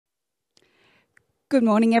Good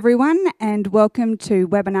morning, everyone, and welcome to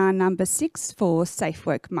webinar number 6 for Safe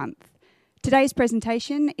Work Month. Today's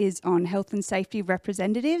presentation is on health and safety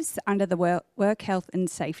representatives under the Work Health and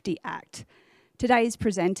Safety Act. Today's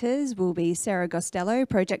presenters will be Sarah Gostello,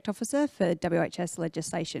 Project Officer for WHS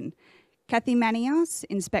Legislation, Kathy Manios,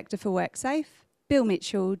 Inspector for WorkSafe, Bill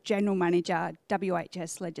Mitchell, General Manager,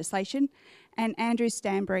 WHS Legislation, and Andrew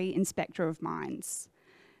Stanbury, Inspector of Mines.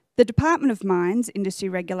 The Department of Mines, Industry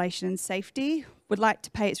Regulation and Safety would like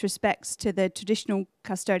to pay its respects to the traditional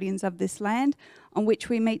custodians of this land on which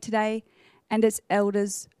we meet today and its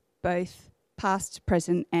elders, both past,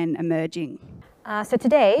 present and emerging. So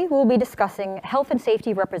today we'll be discussing health and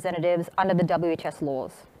safety representatives under the WHS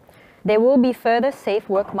laws. There will be further Safe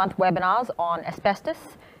Work Month webinars on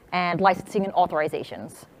asbestos and licensing and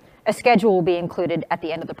authorizations. A schedule will be included at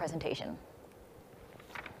the end of the presentation.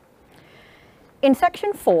 In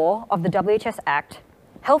Section 4 of the WHS Act,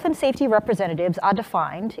 health and safety representatives are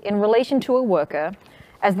defined in relation to a worker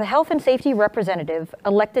as the health and safety representative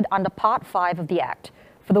elected under Part 5 of the Act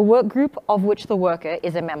for the work group of which the worker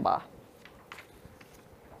is a member.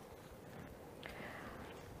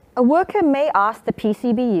 A worker may ask the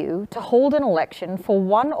PCBU to hold an election for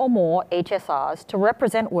one or more HSRs to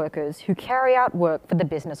represent workers who carry out work for the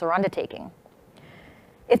business or undertaking.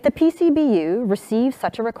 If the PCBU receives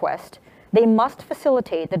such a request, they must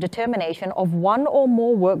facilitate the determination of one or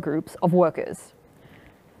more work groups of workers.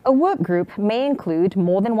 A work group may include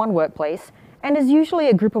more than one workplace and is usually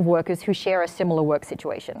a group of workers who share a similar work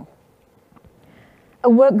situation. A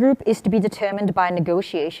work group is to be determined by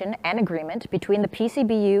negotiation and agreement between the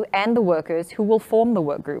PCBU and the workers who will form the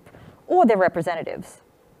work group, or their representatives.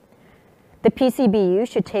 The PCBU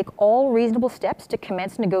should take all reasonable steps to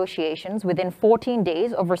commence negotiations within 14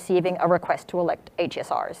 days of receiving a request to elect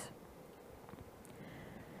HSRs.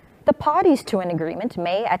 The parties to an agreement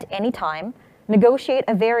may, at any time, negotiate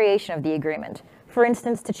a variation of the agreement, for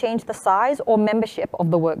instance, to change the size or membership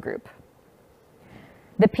of the work group.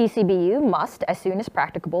 The PCBU must, as soon as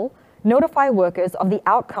practicable, notify workers of the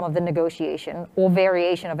outcome of the negotiation or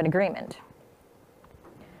variation of an agreement.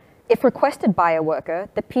 If requested by a worker,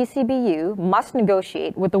 the PCBU must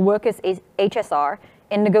negotiate with the worker's HSR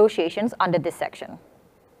in negotiations under this section.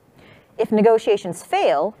 If negotiations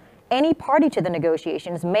fail, any party to the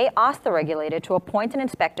negotiations may ask the regulator to appoint an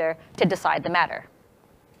inspector to decide the matter.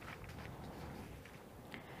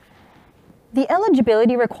 The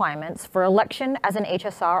eligibility requirements for election as an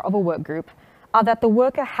HSR of a work group are that the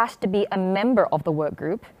worker has to be a member of the work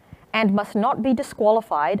group and must not be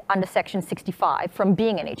disqualified under Section 65 from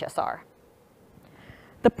being an HSR.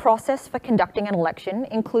 The process for conducting an election,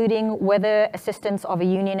 including whether assistance of a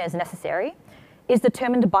union is necessary, is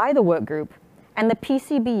determined by the work group, and the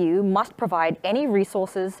PCBU must provide any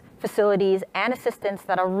resources, facilities, and assistance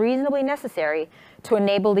that are reasonably necessary to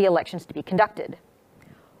enable the elections to be conducted.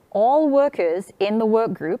 All workers in the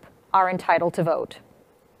work group are entitled to vote.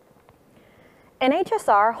 An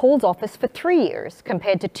HSR holds office for 3 years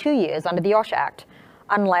compared to 2 years under the OSH Act,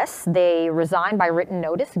 unless they resign by written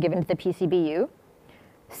notice given to the PCBU,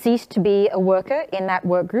 cease to be a worker in that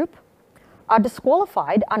work group, are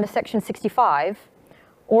disqualified under Section 65,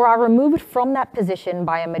 or are removed from that position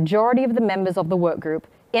by a majority of the members of the work group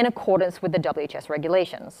in accordance with the WHS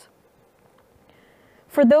regulations.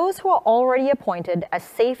 For those who are already appointed as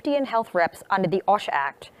safety and health reps under the OSH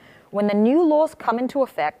Act, when the new laws come into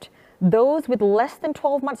effect, those with less than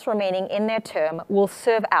 12 months remaining in their term will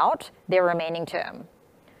serve out their remaining term.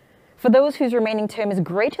 For those whose remaining term is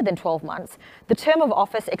greater than 12 months, the term of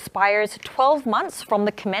office expires 12 months from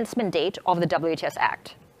the commencement date of the WHS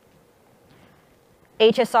Act.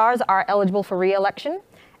 HSRs are eligible for re-election,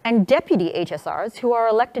 and deputy HSRs, who are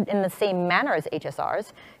elected in the same manner as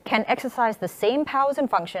HSRs, can exercise the same powers and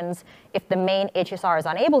functions if the main HSR is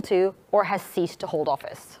unable to or has ceased to hold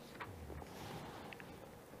office.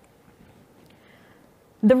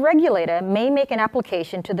 The regulator may make an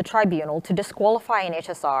application to the tribunal to disqualify an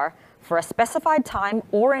HSR for a specified time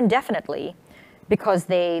or indefinitely because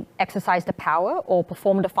they exercised a power or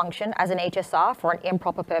performed a function as an HSR for an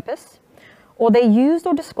improper purpose, or they used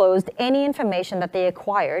or disclosed any information that they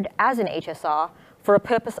acquired as an HSR for a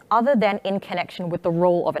purpose other than in connection with the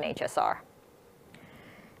role of an HSR.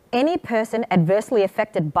 Any person adversely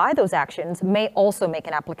affected by those actions may also make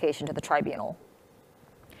an application to the tribunal.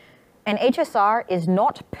 An HSR is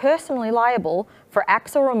not personally liable for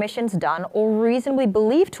acts or omissions done or reasonably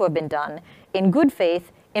believed to have been done in good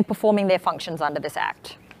faith in performing their functions under this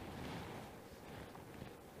Act.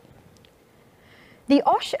 The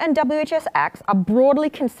OSH and WHS Acts are broadly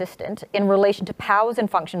consistent in relation to powers and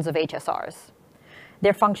functions of HSRs.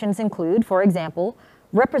 Their functions include, for example,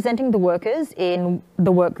 representing the workers in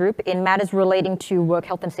the work group in matters relating to work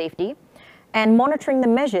health and safety, and monitoring the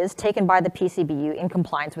measures taken by the PCBU in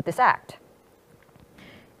compliance with this Act.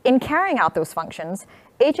 In carrying out those functions,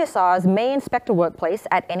 HSRs may inspect a workplace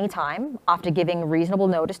at any time after giving reasonable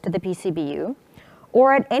notice to the PCBU,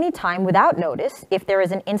 or at any time without notice if there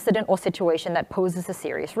is an incident or situation that poses a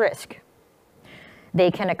serious risk. They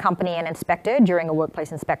can accompany an inspector during a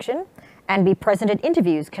workplace inspection and be present at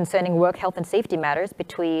interviews concerning work health and safety matters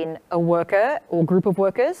between a worker or group of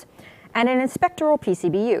workers and an inspector or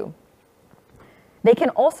PCBU. They can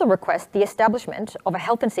also request the establishment of a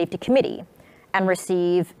health and safety committee and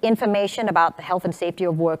receive information about the health and safety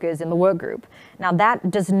of workers in the work group. Now, that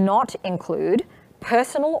does not include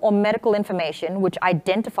personal or medical information which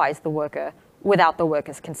identifies the worker without the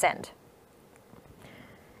worker's consent.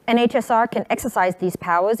 An HSR can exercise these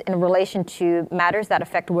powers in relation to matters that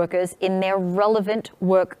affect workers in their relevant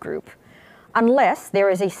work group, unless there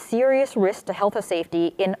is a serious risk to health or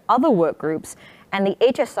safety in other work groups and the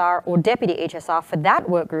HSR or deputy HSR for that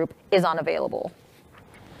work group is unavailable.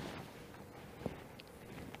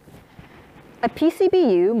 A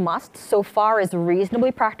PCBU must, so far as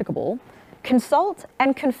reasonably practicable, consult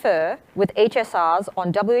and confer with HSRs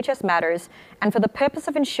on WHS matters and for the purpose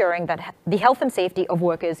of ensuring that the health and safety of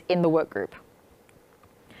workers in the work group.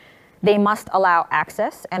 They must allow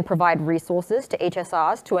access and provide resources to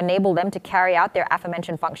HSRs to enable them to carry out their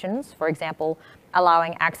aforementioned functions, for example,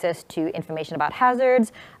 allowing access to information about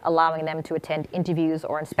hazards, allowing them to attend interviews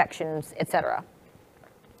or inspections, etc.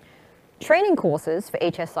 Training courses for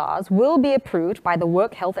HSRs will be approved by the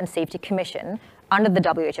Work Health and Safety Commission under the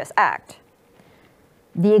WHS Act.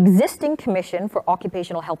 The existing Commission for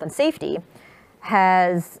Occupational Health and Safety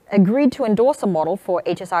has agreed to endorse a model for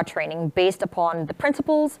HSR training based upon the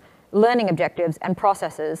principles, learning objectives, and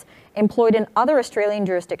processes employed in other Australian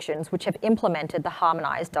jurisdictions which have implemented the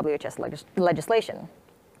harmonized WHS legislation.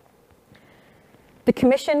 The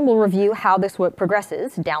Commission will review how this work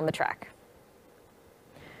progresses down the track.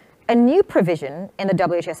 A new provision in the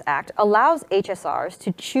WHS Act allows HSRs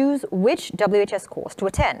to choose which WHS course to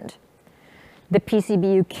attend. The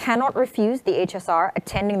PCBU cannot refuse the HSR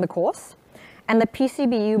attending the course, and the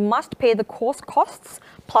PCBU must pay the course costs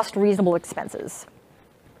plus reasonable expenses.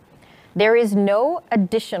 There is no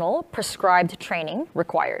additional prescribed training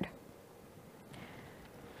required.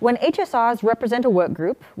 When HSRs represent a work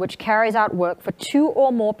group which carries out work for 2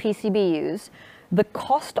 or more PCBUs, the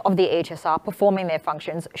cost of the HSR performing their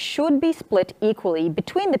functions should be split equally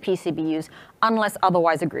between the PCBUs unless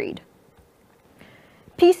otherwise agreed.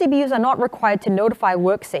 PCBUs are not required to notify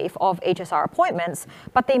WorkSafe of HSR appointments,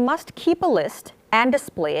 but they must keep a list and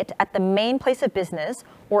display it at the main place of business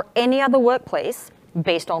or any other workplace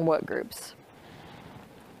based on work groups.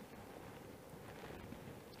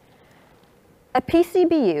 A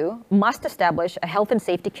PCBU must establish a health and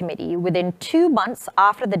safety committee within 2 months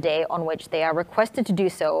after the day on which they are requested to do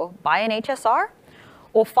so by an HSR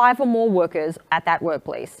or 5 or more workers at that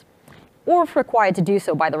workplace, or if required to do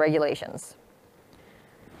so by the regulations.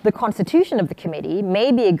 The constitution of the committee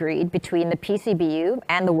may be agreed between the PCBU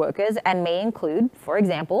and the workers and may include, for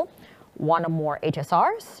example, 1 or more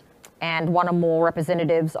HSRs and 1 or more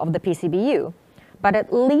representatives of the PCBU, but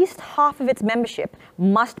at least half of its membership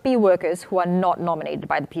must be workers who are not nominated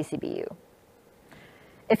by the PCBU.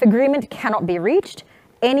 If agreement cannot be reached,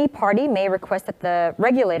 any party may request that the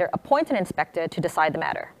regulator appoint an inspector to decide the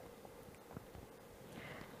matter.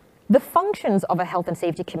 The functions of a health and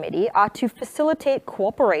safety committee are to facilitate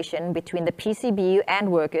cooperation between the PCBU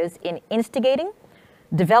and workers in instigating,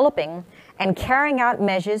 developing, and carrying out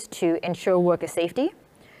measures to ensure worker safety,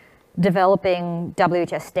 developing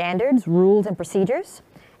WHS standards, rules, and procedures,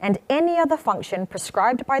 and any other function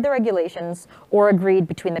prescribed by the regulations or agreed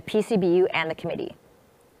between the PCBU and the committee.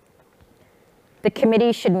 The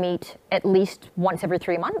committee should meet at least once every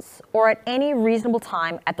 3 months or at any reasonable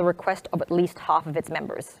time at the request of at least half of its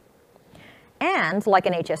members. And, like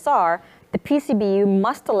an HSR, the PCBU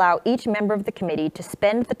must allow each member of the committee to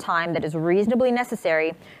spend the time that is reasonably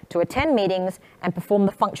necessary to attend meetings and perform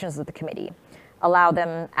the functions of the committee, allow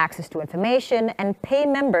them access to information, and pay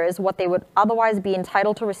members what they would otherwise be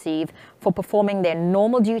entitled to receive for performing their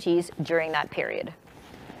normal duties during that period.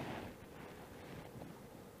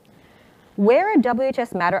 Where a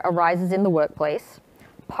WHS matter arises in the workplace,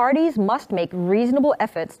 parties must make reasonable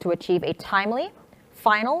efforts to achieve a timely,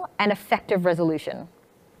 final, and effective resolution.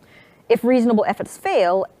 If reasonable efforts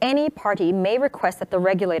fail, any party may request that the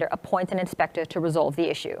regulator appoint an inspector to resolve the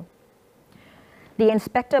issue. The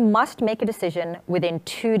inspector must make a decision within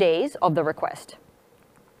 2 days of the request.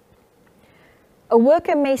 A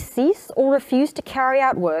worker may cease or refuse to carry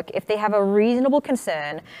out work if they have a reasonable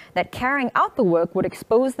concern that carrying out the work would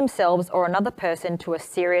expose themselves or another person to a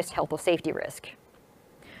serious health or safety risk.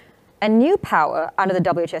 A new power under the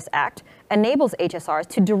WHS Act enables HSRs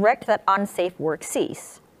to direct that unsafe work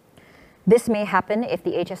cease. This may happen if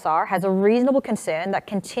the HSR has a reasonable concern that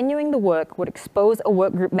continuing the work would expose a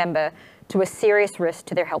workgroup member to a serious risk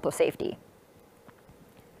to their health or safety.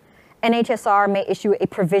 An HSR may issue a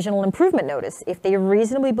provisional improvement notice if they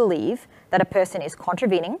reasonably believe that a person is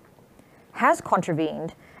contravening, has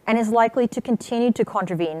contravened, and is likely to continue to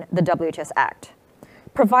contravene the WHS Act,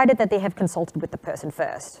 provided that they have consulted with the person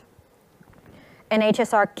first. An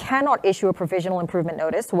HSR cannot issue a provisional improvement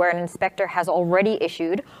notice where an inspector has already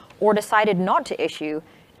issued or decided not to issue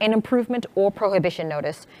an improvement or prohibition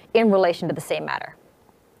notice in relation to the same matter.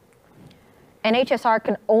 An HSR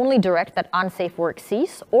can only direct that unsafe work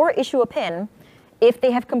cease or issue a PIN if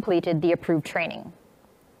they have completed the approved training.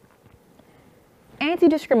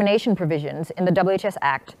 Anti-discrimination provisions in the WHS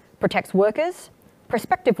Act protects workers,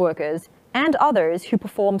 prospective workers, and others who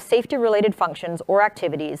perform safety-related functions or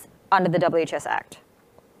activities under the WHS Act.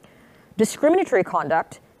 Discriminatory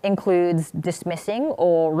conduct includes dismissing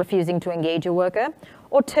or refusing to engage a worker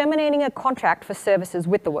or terminating a contract for services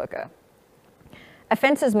with the worker.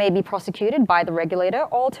 Offences may be prosecuted by the regulator,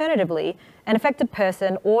 or alternatively, an affected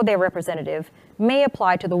person or their representative may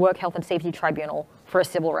apply to the Work Health and Safety Tribunal for a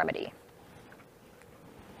civil remedy.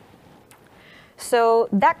 So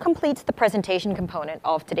that completes the presentation component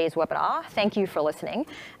of today's webinar. Thank you for listening.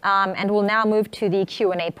 And we'll now move to the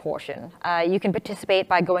Q&A portion. You can participate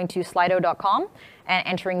by going to slido.com and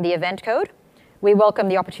entering the event code. We welcome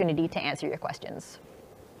the opportunity to answer your questions.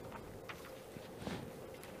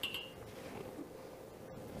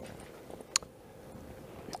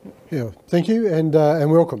 Yeah, thank you and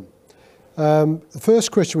welcome. The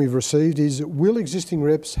first question we've received is, will existing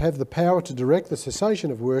reps have the power to direct the cessation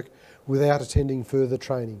of work without attending further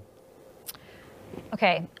training?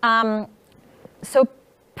 Okay, so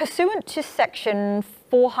pursuant to section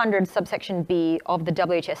 400 subsection B of the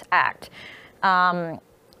WHS Act,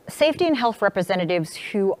 safety and health representatives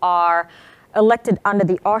who are elected under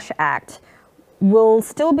the OSH Act will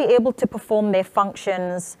still be able to perform their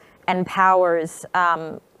functions and powers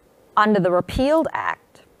under the repealed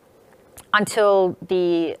Act until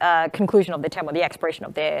the conclusion of the term or the expiration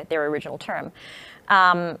of their original term.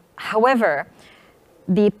 However,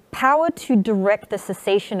 the power to direct the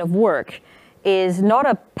cessation of work is not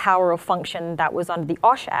a power of function that was under the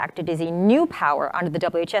OSH Act. It is a new power under the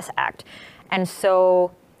WHS Act. And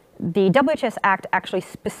so the WHS Act actually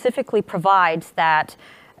specifically provides that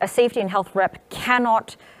a safety and health rep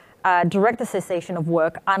cannot direct the cessation of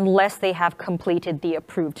work unless they have completed the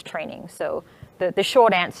approved training. So the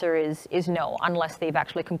short answer is no, unless they've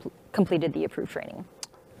actually completed the approved training.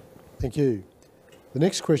 Thank you. The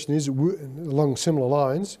next question is, along similar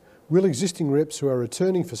lines, will existing reps who are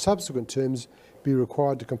returning for subsequent terms be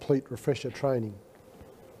required to complete refresher training?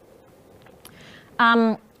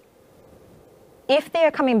 If they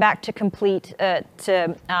are coming back to complete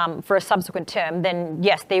for a subsequent term, then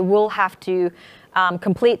yes, they will have to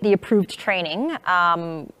complete the approved training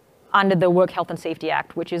under the Work Health and Safety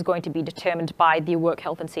Act, which is going to be determined by the Work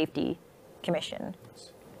Health and Safety Commission.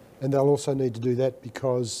 And they'll also need to do that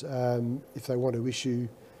because if they want to issue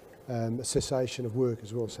a cessation of work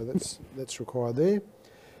as well, so that's required there.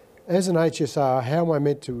 As an HSR, how am I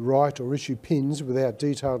meant to write or issue PINs without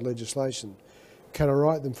detailed legislation? Can I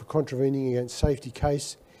write them for contravening against safety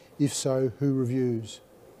case? If so, who reviews?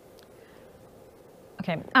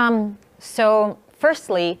 Okay, so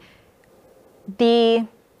firstly, the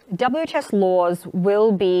WHS laws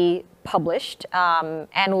will be published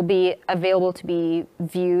and will be available to be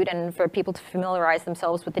viewed and for people to familiarize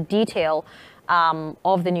themselves with the detail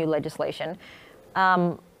of the new legislation.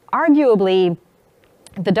 Arguably,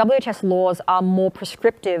 the WHS laws are more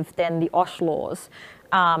prescriptive than the OSH laws,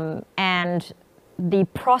 and the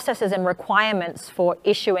processes and requirements for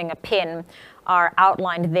issuing a PIN are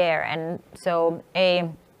outlined there. And so a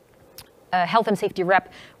health and safety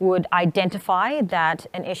rep would identify that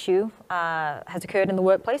an issue has occurred in the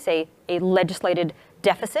workplace, a legislated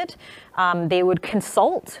deficit. They would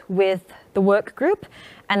consult with the work group,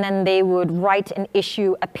 and then they would write and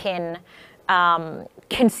issue a PIN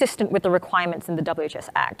consistent with the requirements in the WHS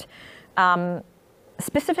Act.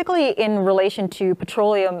 Specifically in relation to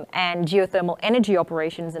petroleum and geothermal energy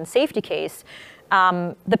operations and safety case,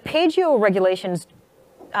 the PAGEO regulations,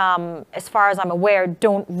 as far as I'm aware,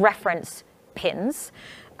 don't reference PINs.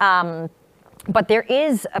 But there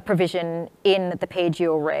is a provision in the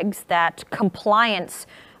PAGEO regs that compliance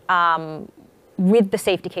with the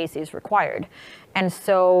safety case is required. And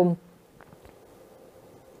so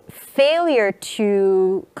failure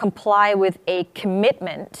to comply with a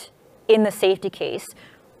commitment in the safety case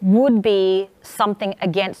would be something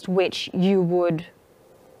against which you would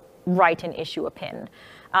write and issue a PIN.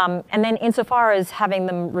 And then insofar as having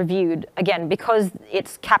them reviewed, again, because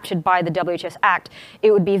it's captured by the WHS Act,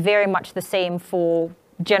 it would be very much the same for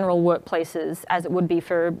general workplaces as it would be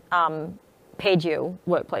for PAGEO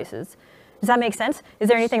workplaces. Does that make sense? Is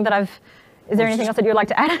there anything that is there anything else that you'd like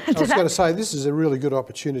to add to that? I was going to say, this is a really good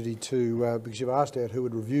opportunity to, because you've asked out who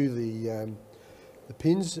would review the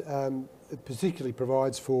PINs. It particularly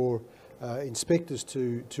provides for inspectors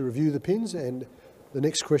to review the PINs, and the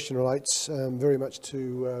next question relates very much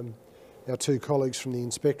to our two colleagues from the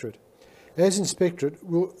inspectorate. As inspectors,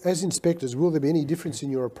 will there be any difference in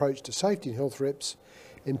your approach to safety and health reps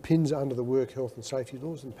and PINs under the work health and safety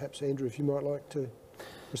laws? And perhaps, Andrew, if you might like to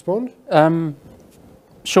respond?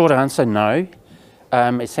 Short answer, no.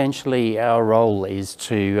 Essentially, our role is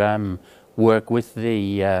to work with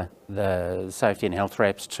the safety and health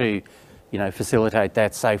reps to, facilitate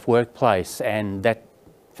that safe workplace, and that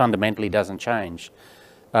fundamentally doesn't change.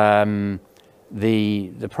 The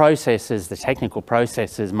processes, the technical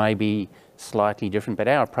processes may be slightly different, but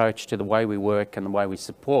our approach to the way we work and the way we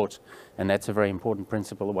support, and that's a very important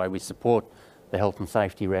principle, the way we support the health and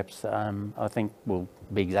safety reps, I think will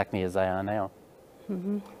be exactly as they are now.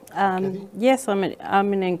 Mm-hmm. Yes, I'm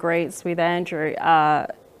in agreement with Andrew.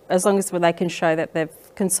 As long as they can show that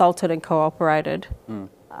they've consulted and cooperated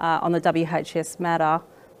on the WHS matter,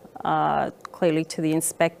 clearly to the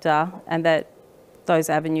inspector, and that those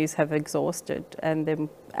avenues have exhausted, and then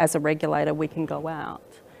as a regulator we can go out.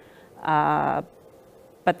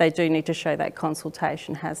 But they do need to show that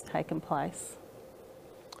consultation has taken place.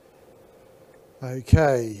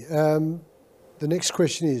 Okay. The next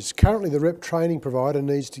question is, currently the rep training provider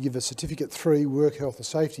needs to give a Certificate 3 work health and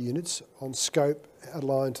safety units on scope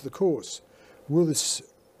aligned to the course. Will this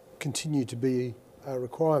continue to be a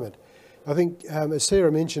requirement? I think, as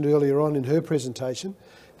Sarah mentioned earlier on in her presentation,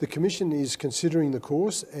 the Commission is considering the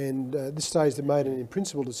course, and at this stage they've made an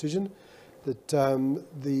in-principle decision that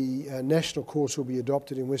the national course will be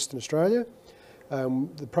adopted in Western Australia.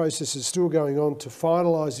 The process is still going on to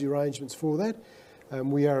finalise the arrangements for that.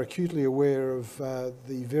 We are acutely aware of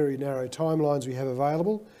the very narrow timelines we have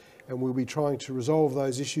available, and we'll be trying to resolve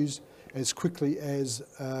those issues as quickly as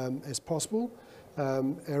possible.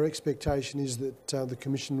 Our expectation is that the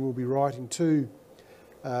Commission will be writing to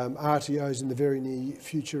RTOs in the very near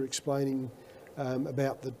future explaining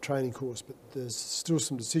about the training course, but there's still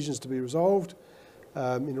some decisions to be resolved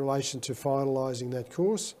in relation to finalising that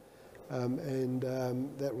course, and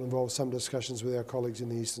that will involve some discussions with our colleagues in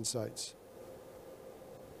the eastern states.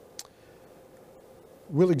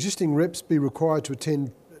 Will existing reps be required to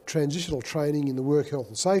attend transitional training in the work health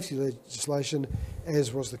and safety legislation,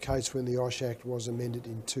 as was the case when the OSH Act was amended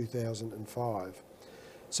in 2005?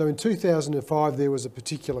 So in 2005 there was a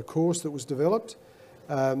particular course that was developed.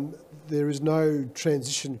 There is no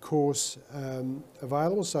transition course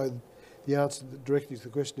available, so the answer directly to the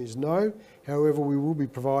question is no. However, we will be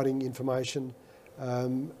providing information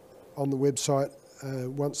on the website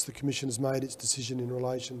once the Commission has made its decision in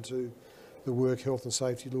relation to the work health and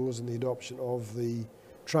safety laws and the adoption of the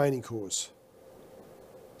training course.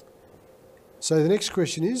 So the next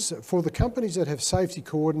question is, for the companies that have safety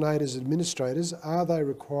coordinators, administrators, are they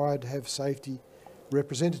required to have safety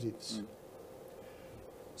representatives?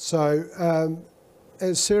 So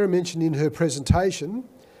as Sarah mentioned in her presentation,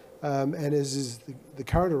 and as is the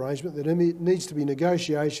current arrangement, there needs to be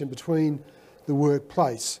negotiation between the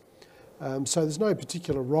workplace. So there's no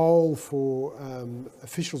particular role for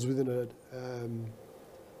officials within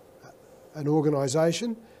an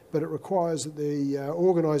organisation, but it requires that the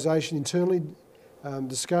organisation internally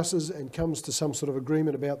discusses and comes to some sort of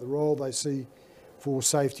agreement about the role they see for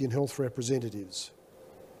safety and health representatives.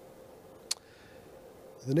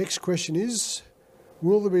 The next question is,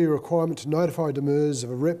 will there be a requirement to notify demurs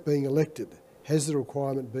of a rep being elected? Has the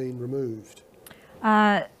requirement been removed?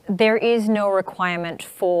 There is no requirement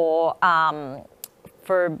for a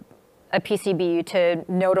PCBU to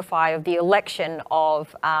notify of the election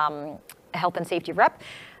of a health and safety rep.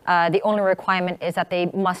 The only requirement is that they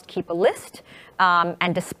must keep a list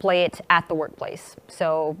and display it at the workplace.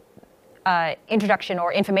 So introduction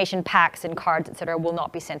or information packs and cards, etc., will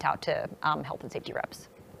not be sent out to health and safety reps.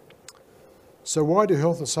 So why do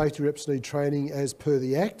health and safety reps need training as per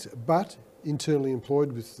the Act, but internally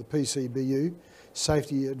employed with the PCBU,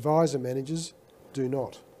 safety advisor managers do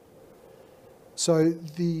not? So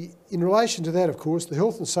in relation to that, of course, the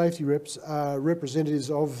health and safety reps are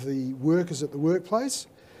representatives of the workers at the workplace,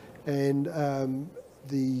 and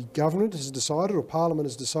the government has decided, or Parliament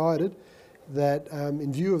has decided, that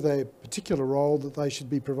in view of their particular role, that they should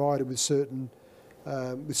be provided with certain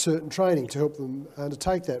training to help them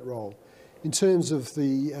undertake that role. In terms of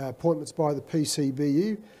the appointments by the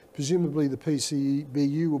PCBU, presumably the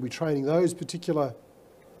PCBU will be training those particular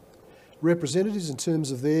representatives in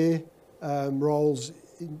terms of their roles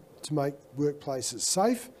to make workplaces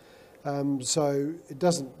safe. So it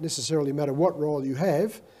doesn't necessarily matter what role you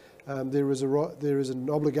have. There is an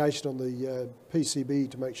obligation on the PCB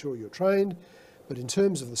to make sure you're trained, but in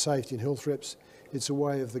terms of the safety and health reps, it's a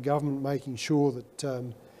way of the government making sure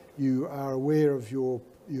that you are aware of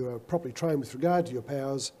you are properly trained with regard to your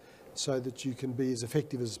powers, so that you can be as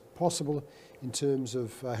effective as possible in terms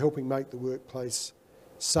of helping make the workplace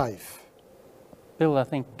safe. Bill, I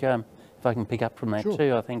think if I can pick up from that Sure.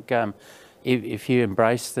 too, I think if you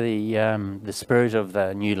embrace the spirit of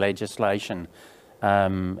the new legislation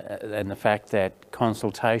and the fact that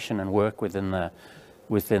consultation and work within the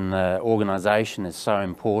organisation is so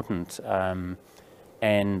important,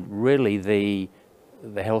 and really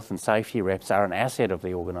the health and safety reps are an asset of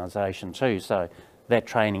the organisation too. So that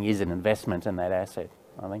training is an investment in that asset,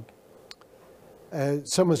 I think.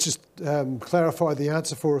 Someone's just clarified the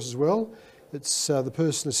answer for us as well. It's the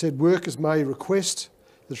person has said workers may request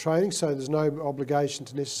the training, so there's no obligation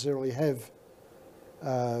to necessarily have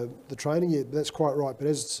the training. Yeah, that's quite right. But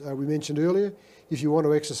as we mentioned earlier, if you want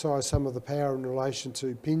to exercise some of the power in relation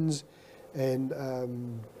to PINs and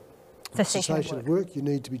cessation of work, you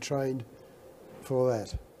need to be trained for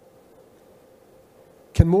that.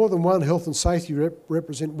 Can more than one health and safety rep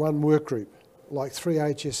represent one work group, like 3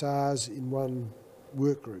 HSRs in one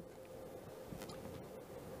work group?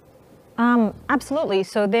 Absolutely.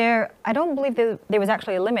 So I don't believe there was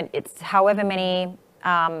actually a limit. It's however many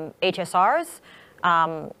HSRs.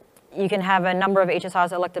 You can have a number of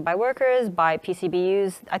HSRs elected by workers, by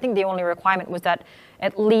PCBUs. I think the only requirement was that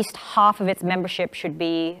at least half of its membership should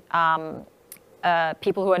be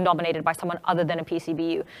people who are nominated by someone other than a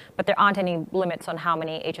PCBU. But there aren't any limits on how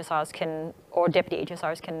many HSRs can, or deputy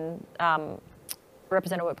HSRs can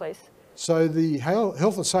represent a workplace. So the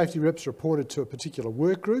health and safety reps reported to a particular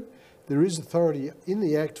work group. There is authority in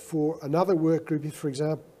the Act for another work group if, for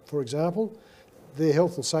example, their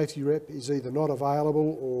health and safety rep is either not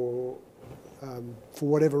available or for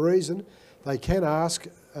whatever reason, they can ask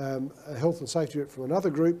a health and safety rep from another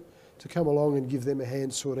group to come along and give them a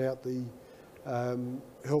hand sort out the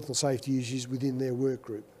health and safety issues within their work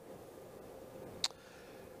group.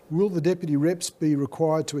 Will the deputy reps be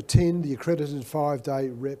required to attend the accredited 5-day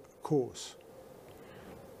rep course?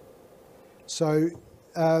 So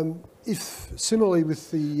if similarly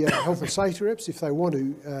with the health and safety reps, if they want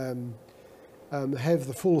to have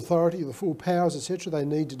the full authority, the full powers, etc., they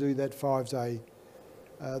need to do that 5-day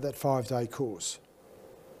course.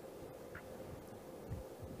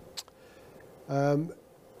 The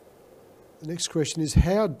next question is,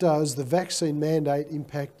 how does the vaccine mandate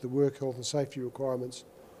impact the work health and safety requirements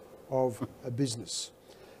of a business?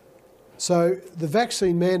 So the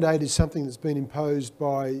vaccine mandate is something that's been imposed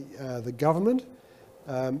by the government,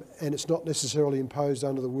 and it's not necessarily imposed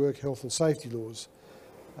under the work health and safety laws.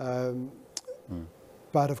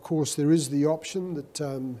 But of course there is the option that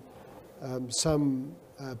some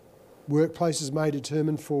workplaces may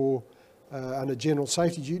determine for under general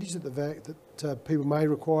safety duties that people may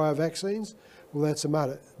require vaccines. Well, that's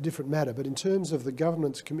a different matter. But in terms of the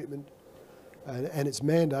government's commitment and its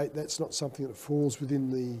mandate, that's not something that falls within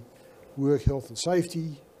the work health and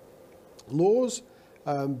safety laws.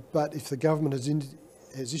 But if the government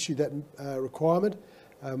has issued that requirement,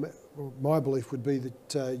 my belief would be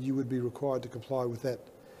that you would be required to comply with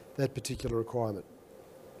that particular requirement.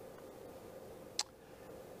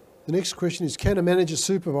 The next question is, can a manager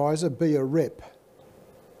supervisor be a rep?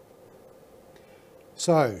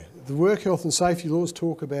 So the work health and safety laws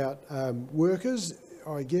talk about workers.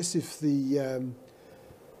 I guess if the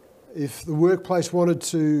workplace wanted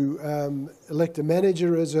to elect a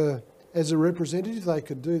manager as a representative, they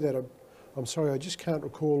could do that. I'm sorry, I just can't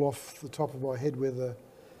recall off the top of my head whether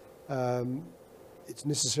it's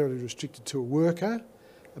necessarily restricted to a worker,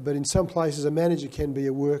 but in some places a manager can be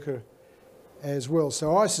a worker as well.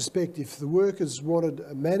 So I suspect if the workers wanted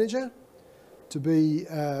a manager to be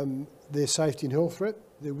their safety and health rep,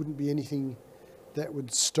 there wouldn't be anything that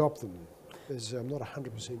would stop them. I'm not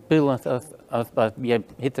 100%. Bill, you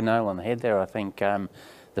hit the nail on the head there. I think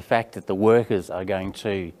the fact that the workers are going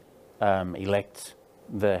to elect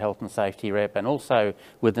the health and safety rep, and also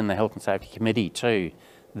within the health and safety committee too,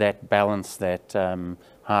 that balance that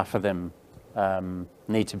half of them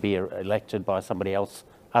need to be elected by somebody else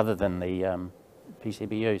other than the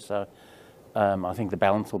PCBU. So I think the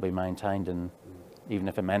balance will be maintained, and even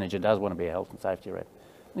if a manager does want to be a health and safety rep,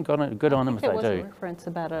 good on them if they do. There was a reference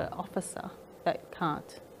about an officer that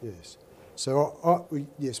can't. Yes. So we're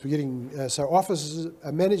getting so officers,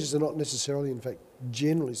 managers are not necessarily, in fact,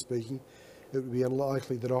 generally speaking, it would be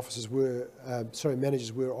unlikely that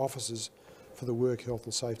managers were officers for the work health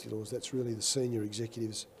and safety laws. That's really the senior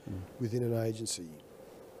executives within an agency.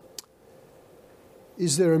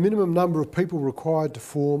 Is there a minimum number of people required to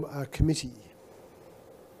form a committee?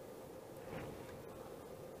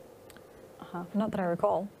 Not that I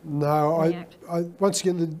recall. No, once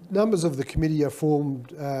again, the numbers of the committee are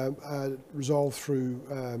formed, are resolved through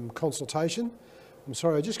consultation. I'm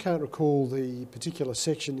sorry, I just can't recall the particular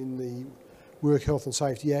section in the Work Health and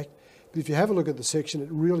Safety Act, but if you have a look at the section, it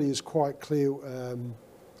really is quite clear,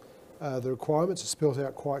 the requirements are spelt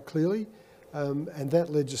out quite clearly, and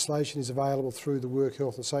that legislation is available through the Work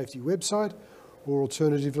Health and Safety website, or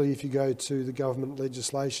alternatively, if you go to the government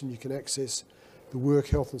legislation, you can access the Work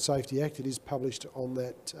Health and Safety Act. It is published on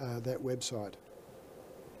that website.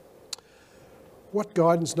 What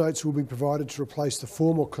guidance notes will be provided to replace the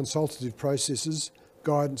formal consultative processes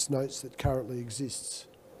guidance notes that currently exists?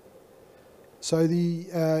 So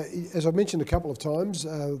as I've mentioned a couple of times,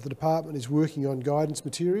 the department is working on guidance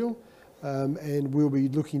material, and we'll be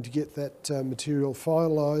looking to get that material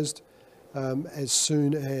finalised as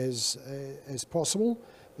soon as possible.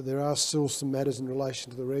 But there are still some matters in relation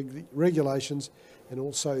to the regulations and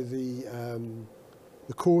also the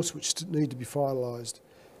course which need to be finalised.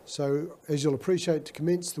 So as you'll appreciate, to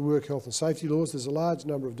commence the work health and safety laws, there's a large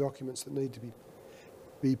number of documents that need to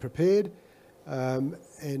be prepared,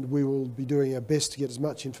 and we will be doing our best to get as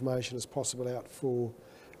much information as possible out for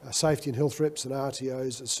safety and health reps and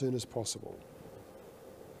RTOs as soon as possible.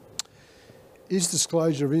 Is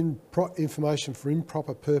disclosure of information for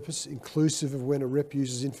improper purpose inclusive of when a rep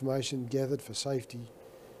uses information gathered for safety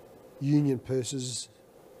union purposes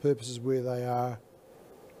where they are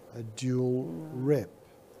a dual rep?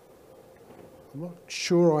 I'm not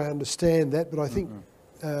sure I understand that, but I think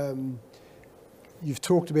you've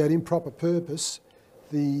talked about improper purpose.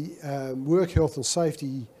 The work health and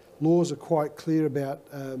safety laws are quite clear about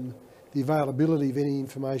the availability of any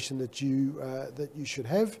information that you should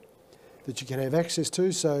have, that you can have access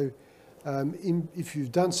to. So if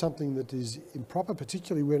you've done something that is improper,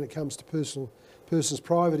 particularly when it comes to person's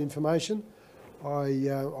private information,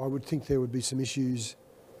 I would think there would be some issues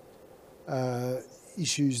there.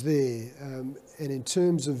 And in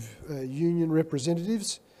terms of union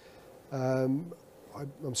representatives, I'm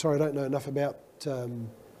sorry, I don't know enough about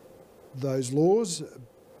those laws,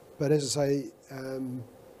 but as I say,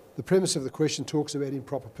 the premise of the question talks about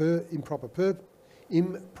improper purpose,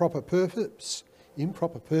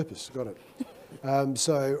 got it.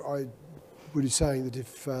 So I would be saying that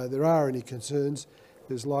if there are any concerns,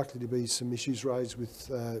 there's likely to be some issues raised with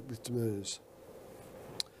demurs.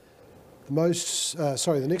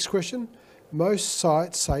 The next question. Most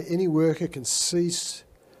sites say any worker can cease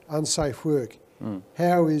unsafe work.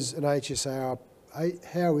 How is an HSR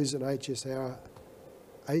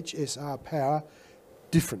power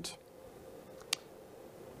different?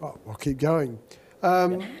 Oh, I'll keep going.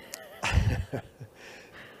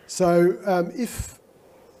 If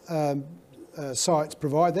sites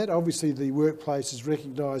provide that, obviously the workplaces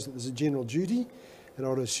recognise that there's a general duty, and I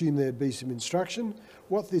would assume there'd be some instruction.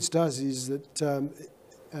 What this does is that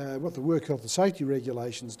what the work health and safety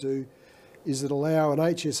regulations do is that allow an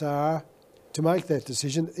HSR to make that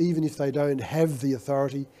decision even if they don't have the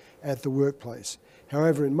authority at the workplace.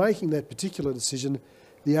 However, in making that particular decision,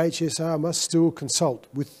 the HSR must still consult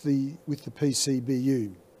with the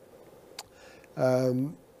PCBU,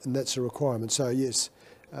 and that's a requirement. So yes,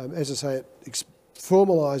 as I say, it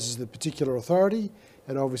formalises the particular authority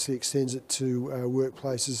and obviously extends it to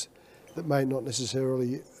workplaces that may not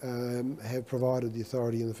necessarily have provided the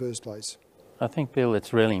authority in the first place. I think, Bill,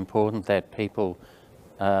 it's really important that people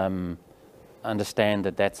understand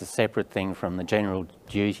that that's a separate thing from the general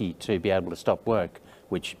duty to be able to stop work,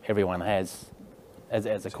 which everyone has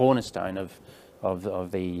as a cornerstone of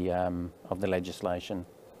the legislation.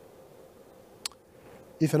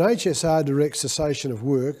 If an HSR directs cessation of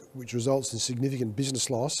work, which results in significant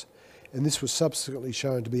business loss, and this was subsequently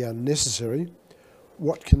shown to be unnecessary,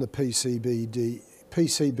 what can the PCBU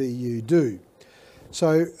do?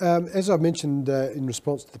 So, as I mentioned in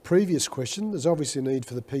response to the previous question, there's obviously a need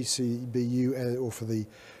for the PCBU or for the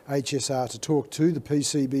HSR to talk to the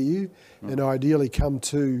PCBU and ideally come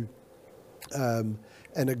to an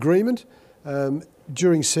agreement.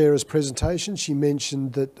 During Sarah's presentation, she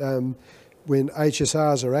mentioned that when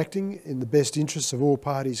HSRs are acting in the best interests of all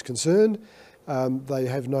parties concerned, they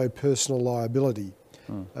have no personal liability.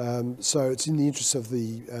 So it's in the interest of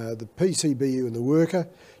the PCBU and the worker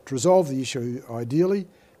to resolve the issue ideally,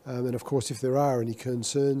 and of course if there are any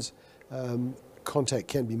concerns, contact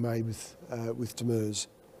can be made with DMIRS.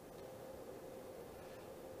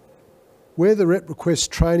 Where the rep requests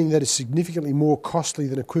training that is significantly more costly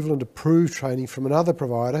than equivalent approved training from another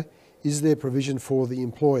provider, is there provision for the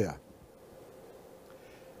employer?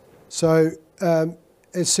 So,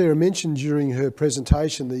 as Sarah mentioned during her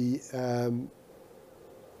presentation, the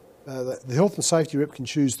health and safety rep can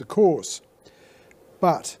choose the course,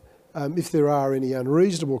 but if there are any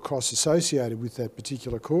unreasonable costs associated with that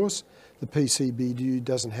particular course, the PCBU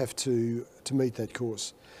doesn't have to meet that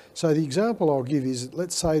course. So the example I'll give is,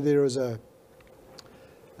 let's say there is a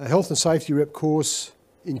health and safety rep course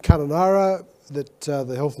in Kununurra that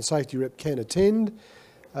the health and safety rep can attend,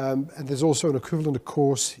 and there's also an equivalent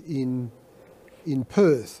course in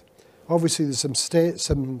Perth. Obviously there's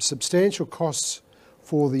some substantial costs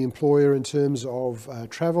for the employer in terms of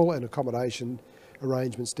travel and accommodation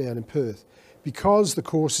arrangements down in Perth. Because the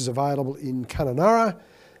course is available in Kununurra,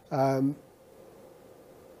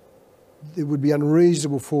 it would be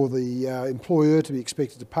unreasonable for the employer to be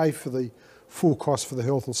expected to pay for the full cost for the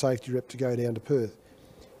health and safety rep to go down to Perth.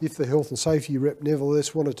 If the health and safety rep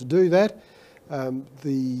nevertheless wanted to do that,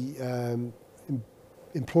 the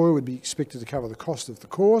employer would be expected to cover the cost of the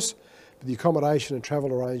course, but the accommodation and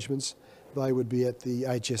travel arrangements, they would be at the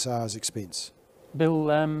HSR's expense. Bill,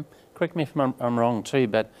 correct me if I'm wrong too,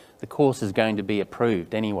 but the course is going to be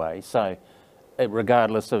approved anyway, so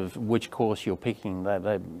regardless of which course you're picking,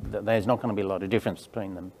 there's not going to be a lot of difference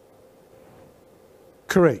between them.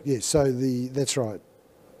 Correct, yes, so that's right.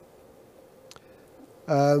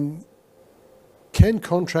 Can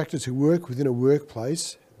contractors who work within a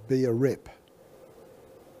workplace be a rep?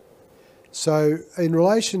 So in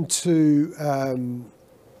relation to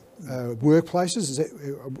workplaces,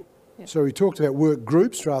 so we talked about work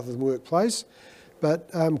groups rather than workplace, but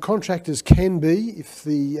contractors can be, if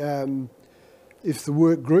the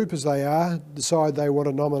work group, as they are, decide they want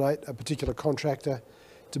to nominate a particular contractor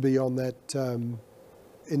to be on that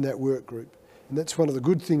in that work group. And that's one of the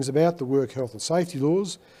good things about the work health and safety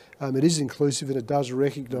laws. It is inclusive and it does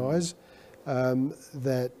recognise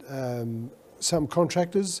that some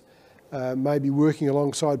contractors may be working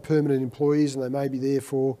alongside permanent employees and they may be there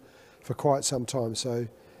for quite some time. So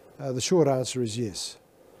the short answer is yes.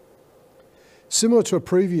 Similar to a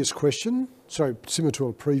previous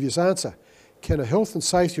answer, can a health and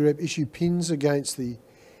safety rep issue PINs against the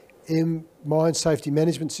Mine Safety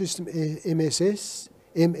Management System, MSMS,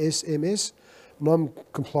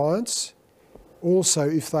 non-compliance, also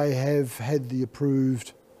if they have had the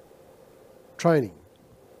approved training?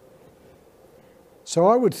 So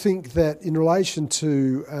I would think that in relation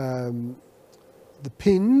to the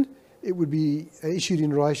PIN, it would be issued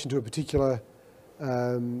in relation to a particular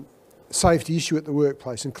safety issue at the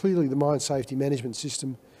workplace, and clearly the Mine Safety Management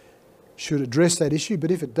System should address that issue,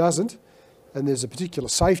 but if it doesn't, and there's a particular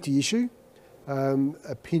safety issue,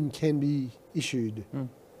 a PIN can be issued. And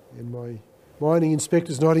my mining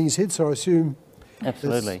inspector's nodding his head, so I assume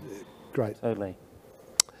absolutely. Great. Totally.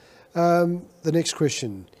 The next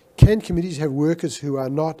question. Can committees have workers who are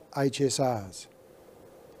not HSRs?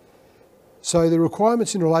 So the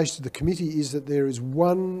requirements in relation to the committee is that there is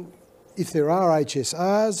one, if there are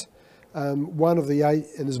HSRs, one of the eight,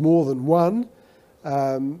 and there's more than one,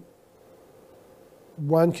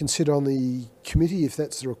 one can sit on the committee if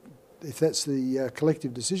that's the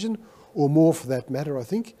collective decision, or more for that matter, I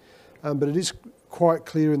think. But it is quite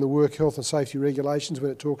clear in the work health and safety regulations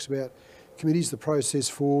when it talks about committees, the process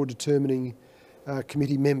for determining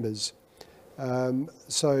committee members.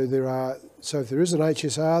 So if there is an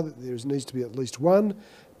HSR, there needs to be at least one,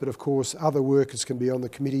 but of course other workers can be on the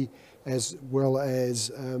committee as well as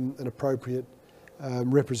an appropriate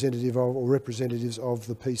representative of, or representatives of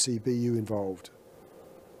the PCBU involved.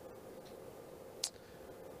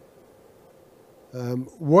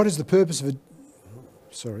 What is the purpose of a...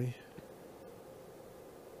 Sorry.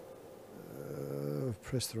 I've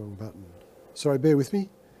pressed the wrong button. Sorry, bear with me.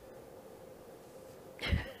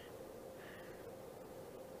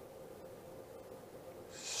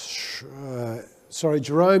 Sorry,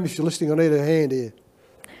 Jerome, if you're listening, I need a hand here.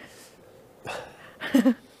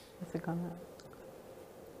 I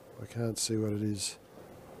can't see what it is.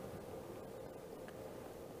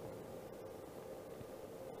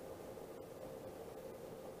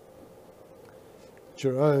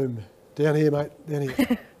 Jerome, down here, mate, down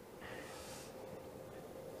here.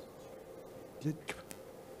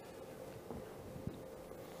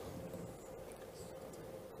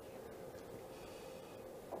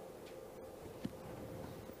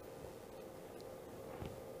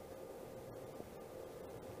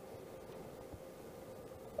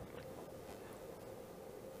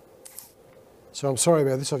 So I'm sorry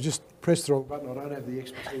about this. I've just pressed the wrong button. I don't have the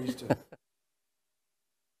expertise to...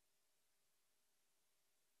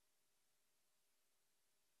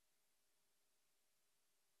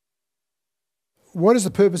 What is the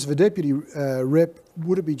purpose of a deputy rep?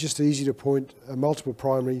 Would it be just easy to appoint multiple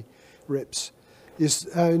primary reps? Yes,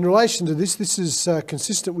 in relation to this, this is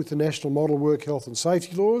consistent with the National Model Work Health and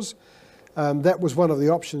Safety Laws. That was one of the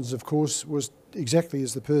options, of course, was exactly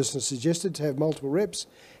as the person suggested, to have multiple reps.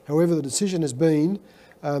 However, the decision has been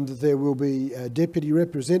that there will be deputy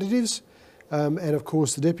representatives, and of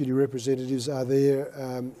course the deputy representatives are there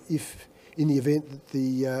if, in the event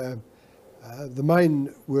that the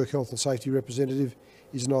main work health and safety representative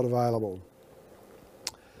is not available.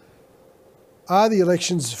 Are the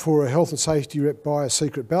elections for a health and safety rep by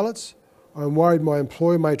secret ballots? I'm worried my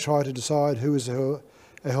employer may try to decide who is a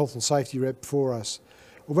health and safety rep for us.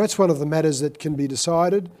 Well, that's one of the matters that can be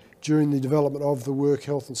decided during the development of the work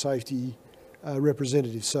health and safety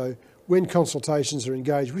representative. So when consultations are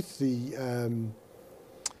engaged with the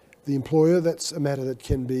employer, that's a matter that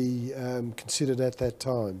can be considered at that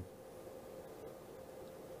time.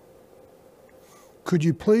 Could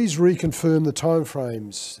you please reconfirm the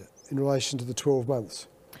timeframes in relation to the 12 months,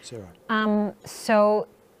 Sarah? So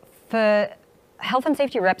for health and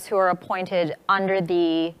safety reps who are appointed under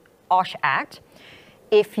the OSH Act,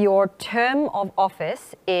 if your term of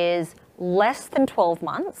office is less than 12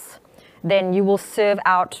 months, then you will serve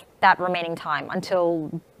out that remaining time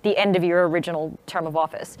until the end of your original term of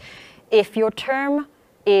office. If your term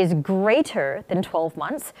is greater than 12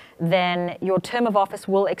 months, then your term of office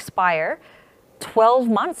will expire 12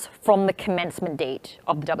 months from the commencement date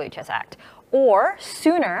of the WHS Act, or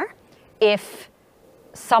sooner if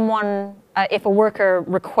if a worker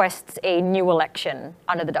requests a new election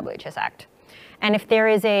under the WHS Act. And if there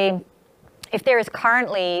is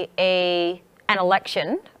currently an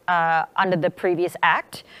election under the previous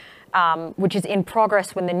Act, which is in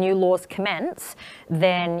progress when the new laws commence,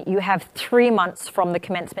 then you have 3 months from the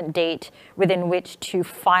commencement date within which to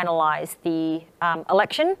finalise the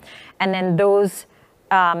election. And then those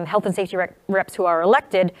health and safety reps who are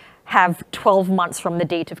elected have 12 months from the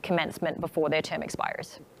date of commencement before their term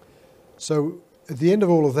expires. So at the end of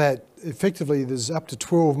all of that, effectively there's up to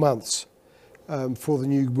 12 months for the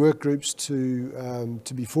new work groups to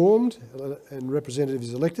be formed and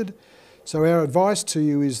representatives elected. So our advice to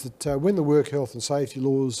you is that when the work health and safety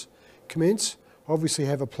laws commence, obviously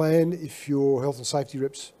have a plan if your health and safety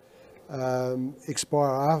reps would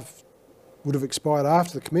have expired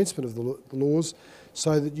after the commencement of the laws,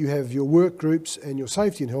 so that you have your work groups and your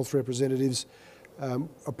safety and health representatives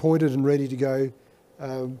appointed and ready to go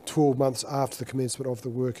 12 months after the commencement of the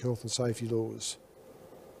work health and safety laws.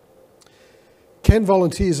 Can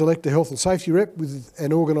volunteers elect a health and safety rep with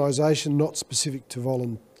an organisation not specific to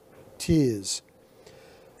volunteers?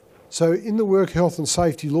 So in the work health and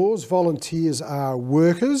safety laws, volunteers are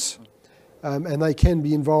workers and they can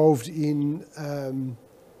be involved in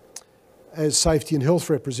as safety and health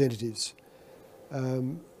representatives.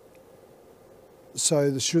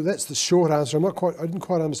 So that's the short answer. I didn't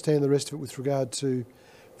quite understand the rest of it with regard to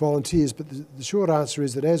volunteers, but the short answer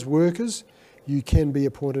is that as workers, you can be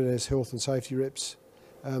appointed as health and safety reps,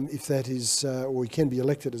 if that is, or you can be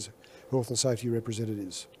elected as health and safety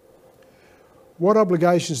representatives. What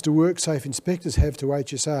obligations do WorkSafe inspectors have to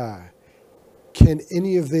HSR? Can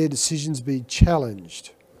any of their decisions be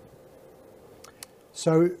challenged?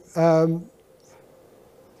 So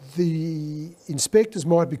the inspectors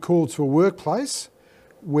might be called to a workplace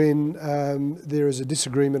when there is a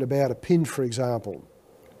disagreement about a PIN, for example.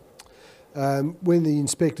 When the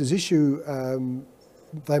inspectors issue,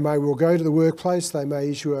 they may well go to the workplace, they may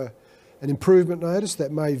issue an improvement notice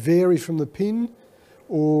that may vary from the PIN,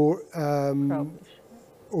 or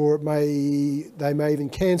they may even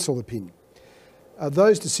cancel the PIN.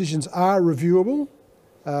 Those decisions are reviewable,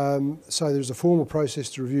 so there's a formal process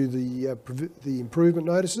to review the improvement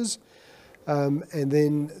notices, and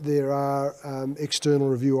then there are external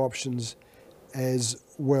review options as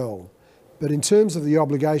well. But in terms of the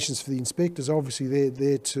obligations for the inspectors, obviously they're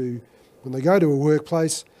there to, when they go to a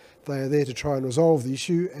workplace, they are there to try and resolve the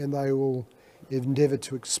issue, and they will endeavour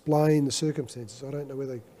to explain the circumstances. I don't know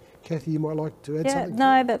whether, Kathy, you might like to add something?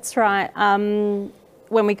 No, that's right.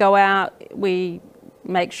 When we go out, we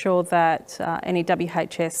make sure that any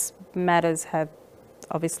WHS matters have,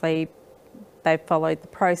 obviously, they've followed the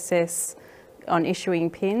process on issuing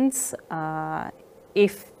PINs.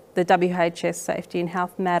 If the WHS safety and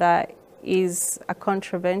health matter is a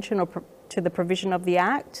contravention or to the provision of the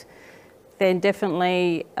Act, then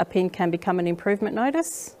definitely a PIN can become an improvement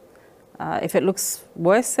notice. If it looks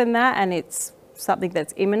worse than that and it's something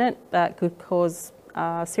that's imminent that could cause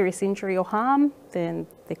serious injury or harm, then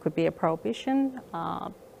there could be a prohibition.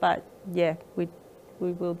 But yeah, we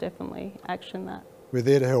will definitely action that. We're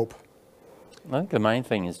there to help. I think the main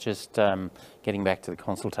thing is just getting back to the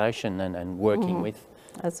consultation and working with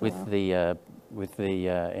the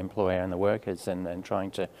employer and the workers and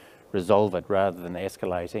trying to resolve it rather than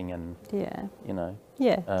escalating and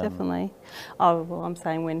definitely. Oh well, I'm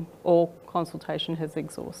saying when all consultation has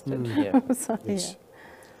exhausted. So, yes.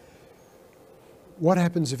 What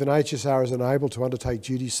happens if an HSR is unable to undertake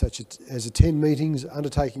duties such as attend meetings,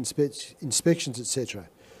 undertake inspections, etc.?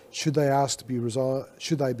 Should they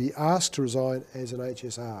be asked to resign as an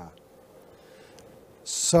HSR?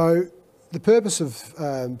 So the purpose of,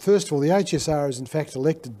 first of all, the HSR is in fact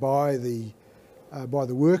elected by the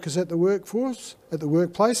workers at the workplace,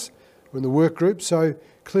 or in the work group. So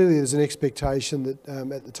clearly there's an expectation that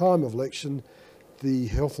at the time of election, the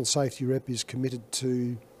health and safety rep is committed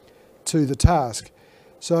to the task.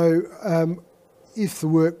 So if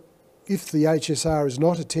the HSR is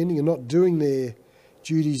not attending and not doing their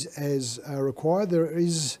duties as required, there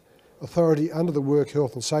is authority under the Work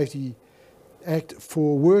Health and Safety Act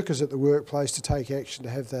for workers at the workplace to take action to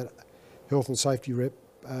have that health and safety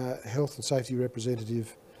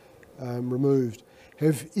representative removed.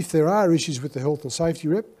 If there are issues with the health and safety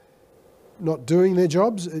rep not doing their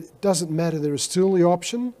jobs, it doesn't matter. There is still the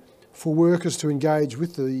option for workers to engage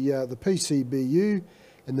with the PCBU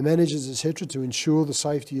and the managers, etc., to ensure the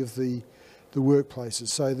safety of the workplaces.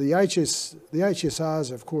 So the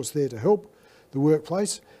HSRs are of course there to help the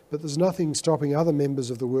workplace, but there's nothing stopping other members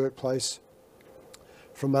of the workplace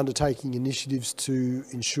from undertaking initiatives to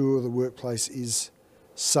ensure the workplace is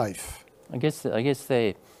safe. I guess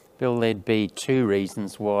there, Bill, there'd be two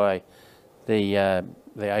reasons why the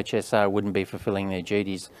HSR wouldn't be fulfilling their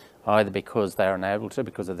duties, either because they're unable to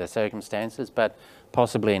because of their circumstances, but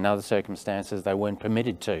possibly in other circumstances they weren't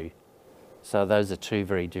permitted to. So those are two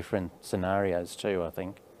very different scenarios too, I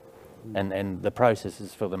think. And the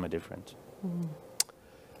processes for them are different.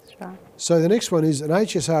 That's right. So the next one is, an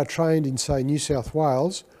HSR trained in, say, New South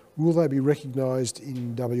Wales, will they be recognised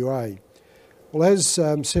in WA? Well, as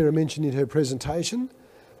Sarah mentioned in her presentation,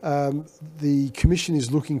 the Commission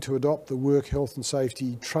is looking to adopt the work health and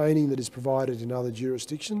safety training that is provided in other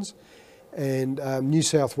jurisdictions, and New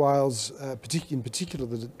South Wales, in particular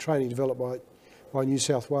the training developed by New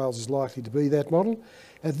South Wales, is likely to be that model.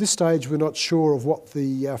 At this stage we're not sure of what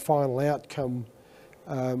the final outcome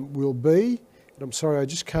will be, and I'm sorry I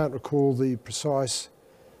just can't recall the precise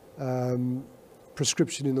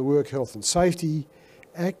prescription in the Work Health and Safety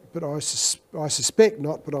Act, but I suspect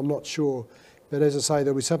not, but I'm not sure. But as I say,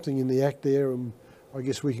 there'll be something in the Act there, and I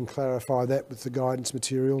guess we can clarify that with the guidance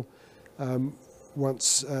material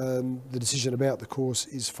once the decision about the course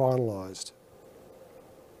is finalised.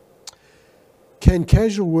 Can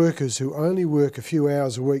casual workers who only work a few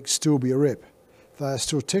hours a week still be a rep? They are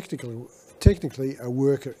still technically a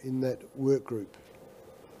worker in that work group.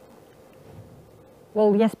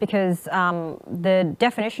 Well, yes, because the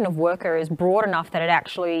definition of worker is broad enough that it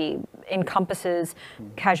actually encompasses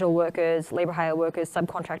casual workers, labour hire workers,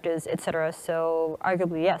 subcontractors, etc. So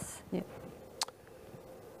arguably, yes. Yeah.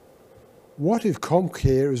 What if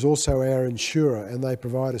Comcare is also our insurer and they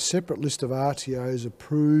provide a separate list of RTOs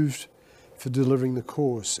approved for delivering the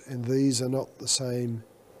course, and these are not the same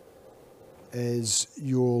as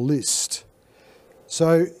your list?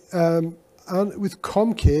 So with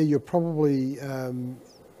Comcare, you're probably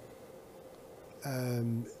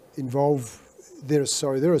involved. They're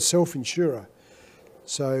a self-insurer.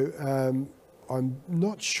 So I'm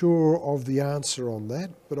not sure of the answer on that,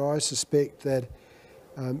 but I suspect that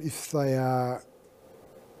if they are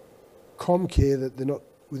Comcare, that they're not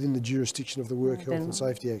within the jurisdiction of the Work Health and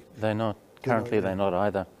Safety Act. They're not. Currently, they're not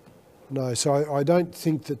either. No, so I don't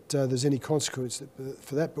think that there's any consequence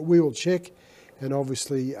for that, but we will check, and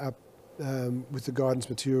obviously with the guidance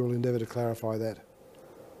material endeavour to clarify that.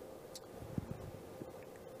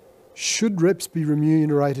 Should reps be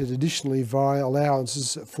remunerated additionally via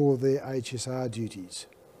allowances for their HSR duties?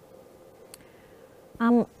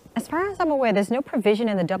 As far as I'm aware, there's no provision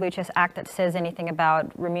in the WHS Act that says anything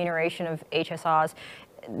about remuneration of HSRs.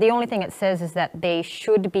 The only thing it says is that they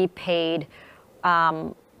should be paid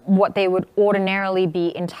what they would ordinarily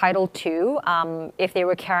be entitled to if they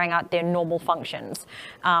were carrying out their normal functions.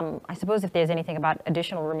 I suppose if there's anything about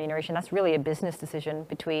additional remuneration, that's really a business decision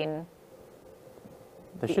between...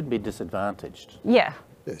 They should be disadvantaged. Yeah.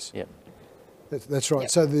 Yes. Yep. That's right.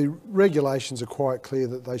 Yep. So the regulations are quite clear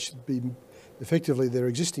that they should be, effectively their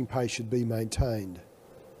existing pay should be maintained.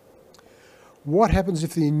 What happens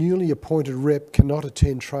if the newly appointed rep cannot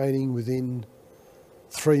attend training within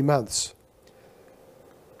 3 months.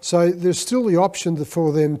 So there's still the option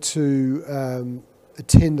for them to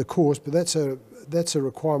attend the course, but that's a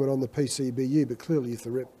requirement on the PCBU. But clearly, if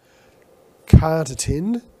the rep can't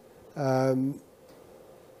attend,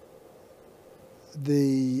 the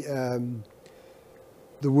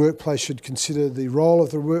workplace should consider the role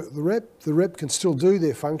of the rep. The rep can still do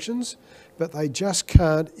their functions, but they just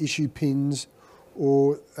can't issue PINs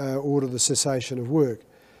or order the cessation of work.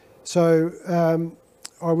 So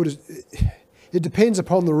it depends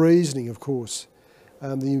upon the reasoning, of course.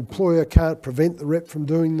 The employer can't prevent the rep from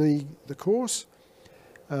doing the course,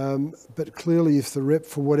 but clearly if the rep,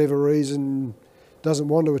 for whatever reason, doesn't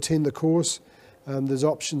want to attend the course, there's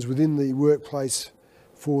options within the workplace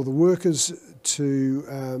for the workers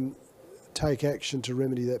to take action to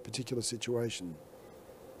remedy that particular situation.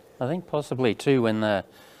 I think possibly too, when the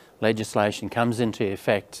legislation comes into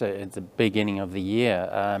effect at the beginning of the year,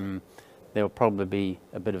 there will probably be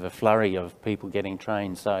a bit of a flurry of people getting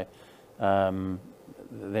trained, so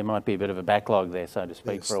there might be a bit of a backlog there, so to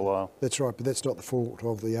speak, Yes, for a while. That's right, but that's not the fault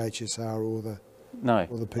of the HSR or the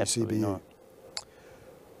Absolutely PCBU. not.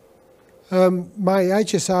 May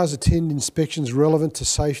HSRs attend inspections relevant to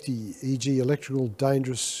safety, e.g. electrical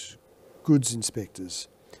dangerous goods inspectors?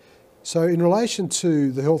 So in relation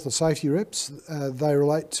to the health and safety reps, they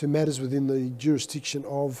relate to matters within the jurisdiction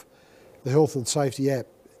of the Health and Safety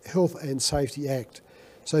Act.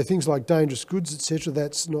 So things like dangerous goods, etc.,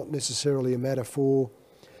 that's not necessarily a matter for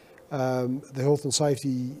the Health and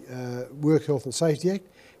Safety, Work Health and Safety Act.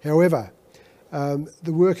 However,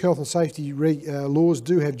 the Work Health and Safety laws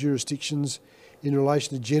do have jurisdictions in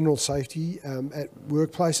relation to general safety at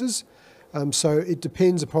workplaces. So it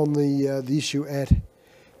depends upon the issue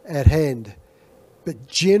at hand. But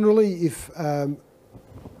generally, if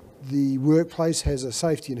the workplace has a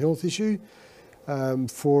safety and health issue,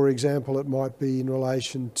 for example, it might be in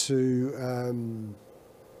relation to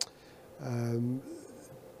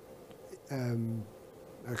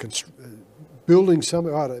building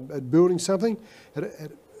something,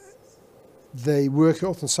 the work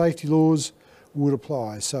health and safety laws would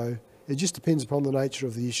apply. So it just depends upon the nature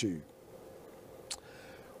of the issue.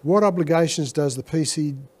 What obligations does the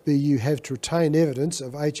PCBU have to retain evidence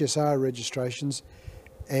of HSR registrations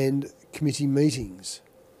and committee meetings?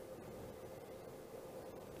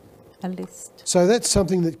 A list. So that's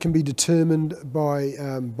something that can be determined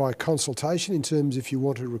by consultation in terms if you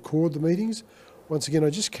want to record the meetings. Once again, I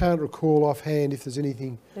just can't recall offhand if there's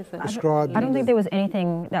anything prescribed. I don't think there was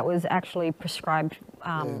anything that was actually prescribed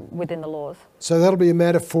within the laws. So that'll be a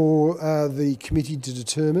matter for the committee to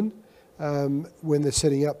determine when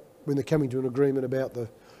they're coming to an agreement about the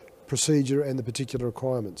procedure and the particular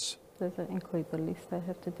requirements. Does it include the list they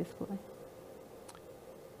have to display?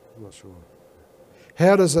 I'm not sure.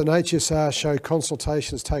 How does an HSR show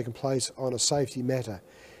consultation has taken place on a safety matter?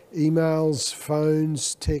 Emails,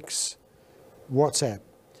 phones, texts, WhatsApp.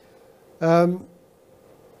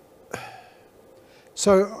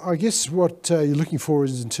 So I guess what you're looking for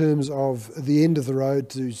is in terms of the end of the road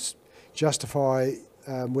to justify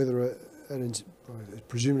whether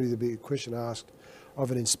presumably there'll be a question asked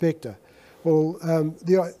of an inspector. Well,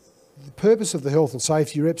 the purpose of the health and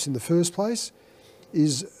safety reps in the first place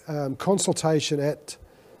is consultation at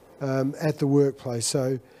the workplace.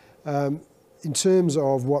 So in terms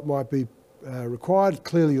of what might be required,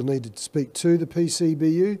 clearly you'll need to speak to the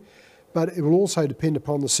PCBU, but it will also depend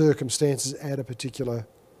upon the circumstances at a particular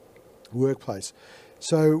workplace.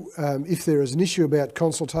 So if there is an issue about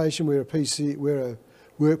consultation where a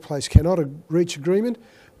workplace cannot reach agreement,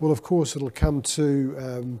 well, of course it'll come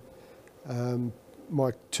to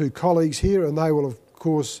my two colleagues here, and they will of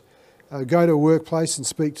course go to a workplace and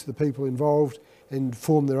speak to the people involved and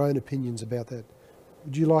form their own opinions about that.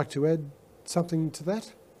 Would you like to add something to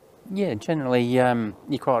that? Yeah, generally, you're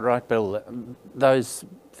quite right, Bill. Those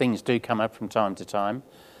things do come up from time to time,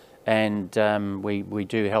 and we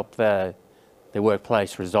do help the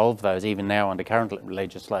workplace resolve those, even now under current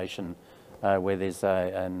legislation, where there's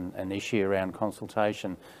an issue around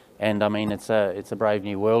consultation. And I mean, it's a brave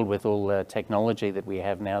new world with all the technology that we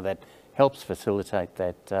have now that helps facilitate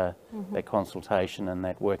that that consultation and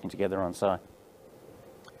that working together on site.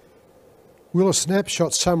 Will a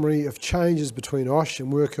snapshot summary of changes between OSH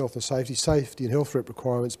and work health and safety and health rep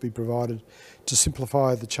requirements be provided to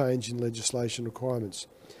simplify the change in legislation requirements?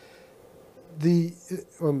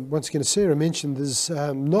 Once again, as Sarah mentioned, there's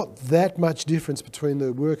not that much difference between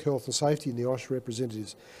the work health and safety and the OSH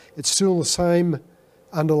representatives. It's still the same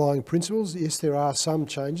underlying principles. Yes, there are some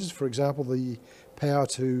changes. For example, the power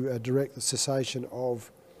to direct the cessation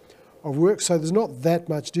of work. So there's not that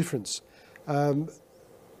much difference.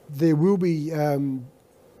 There will be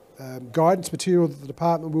guidance material that the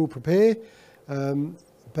department will prepare.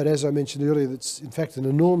 But as I mentioned earlier, it's in fact an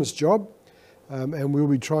enormous job, and we'll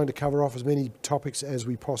be trying to cover off as many topics as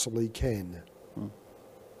we possibly can.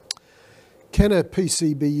 Can a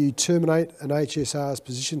PCBU terminate an HSR's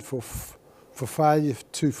position for failure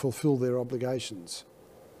to fulfil their obligations?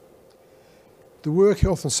 The Work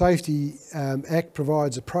Health and Safety Act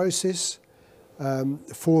provides a process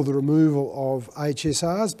for the removal of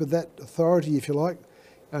HSRs, but that authority, if you like,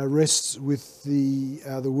 rests with the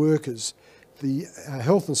workers. The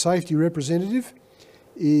health and safety representative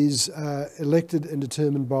is elected and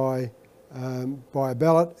determined by a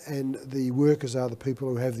ballot, and the workers are the people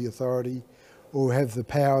who have the authority or have the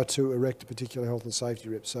power to erect a particular health and safety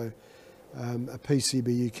rep. So a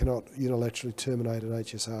PCBU cannot unilaterally terminate an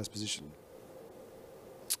HSR's position.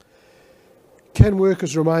 Can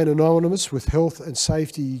workers remain anonymous with health and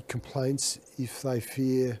safety complaints if they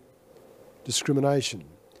fear discrimination?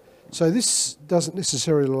 So this doesn't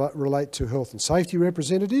necessarily relate to health and safety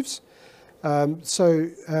representatives.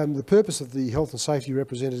 The purpose of the health and safety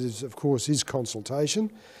representatives, of course, is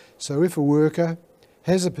consultation. So if a worker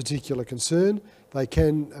has a particular concern, they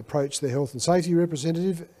can approach their health and safety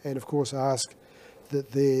representative and, of course, ask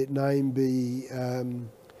that their name be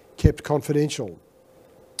kept confidential.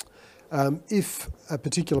 If a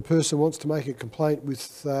particular person wants to make a complaint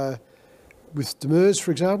with DMIRS,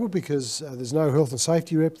 for example, because there's no health and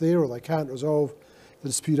safety rep there or they can't resolve the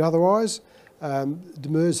dispute otherwise,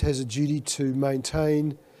 DMIRS has a duty to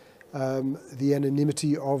maintain the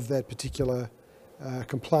anonymity of that particular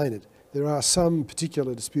complainant. There are some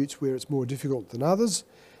particular disputes where it's more difficult than others,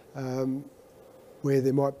 where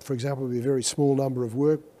there might, for example, be a very small number of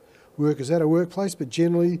workers at a workplace, but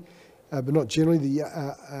generally,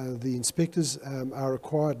 the inspectors are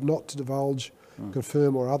required not to divulge,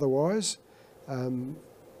 confirm or otherwise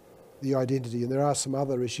the identity. And there are some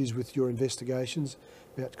other issues with your investigations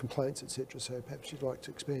about complaints, etc. So perhaps you'd like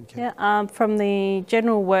to expand, Kate. Yeah, from the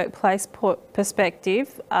general workplace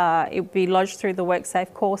perspective, it would be lodged through the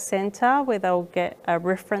WorkSafe call centre where they'll get a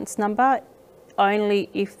reference number only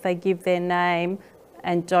if they give their name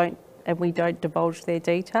and we don't divulge their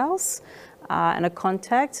details and a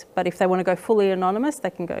contact. But if they want to go fully anonymous, they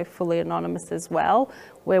can go fully anonymous as well,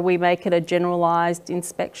 where we make it a generalised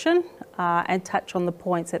inspection and touch on the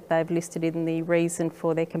points that they've listed in the reason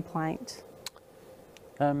for their complaint.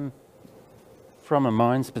 From a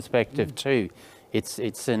mine's perspective too, it's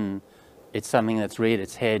something that's reared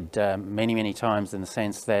its head many times, in the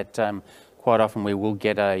sense that quite often we will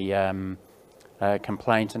get a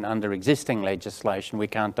complaint, and under existing legislation we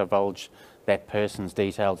can't divulge that person's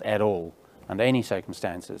details at all under any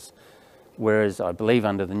circumstances, whereas I believe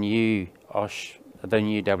under the new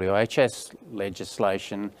WHS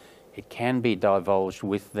legislation it can be divulged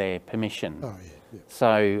with their permission. Oh, yeah.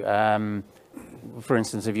 So for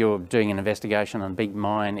instance, if you're doing an investigation on big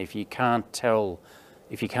mine, if you can't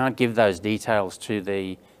give those details to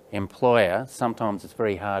the employer, sometimes it's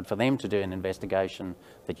very hard for them to do an investigation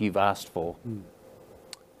that you've asked for.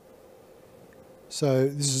 So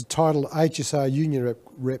this is titled HSR Union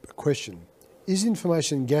Rep question. Is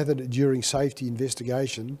information gathered during safety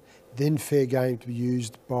investigation then fair game to be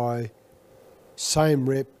used by same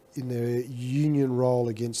rep in their union role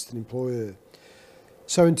against an employer?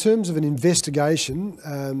 So in terms of an investigation,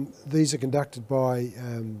 these are conducted by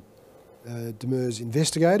DMIRS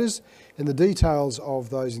investigators, and the details of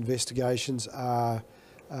those investigations are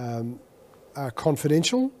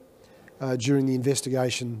confidential during the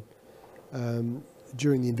investigation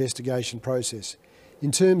process.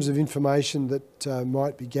 In terms of information that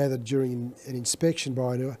might be gathered during an inspection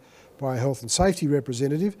by a health and safety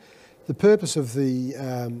representative, the purpose of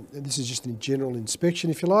this is just a general inspection,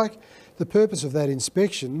 if you like, the purpose of that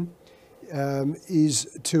inspection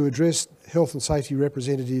is to address health and safety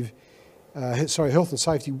health and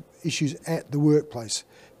safety issues at the workplace,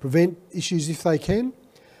 prevent issues if they can.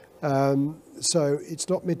 So it's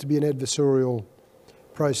not meant to be an adversarial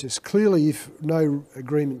process. Clearly, if no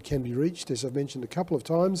agreement can be reached, as I've mentioned a couple of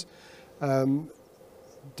times,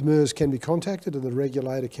 DMIRS can be contacted and the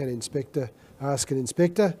regulator can ask an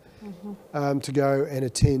inspector to go and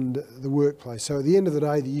attend the workplace. So at the end of the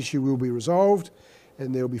day, the issue will be resolved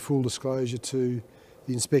and there will be full disclosure to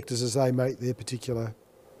the inspectors as they make their particular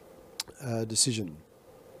decision.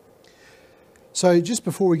 So just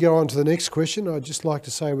before we go on to the next question, I'd just like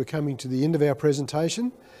to say we're coming to the end of our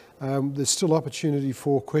presentation. There's still opportunity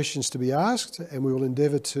for questions to be asked, and we will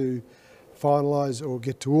endeavour to finalise or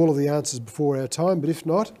get to all of the answers before our time, but if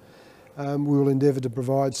not, we will endeavour to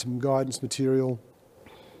provide some guidance material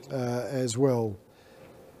as well.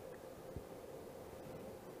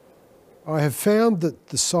 I have found that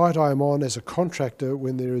the site I am on as a contractor,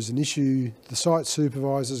 when there is an issue, the site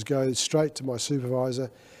supervisors go straight to my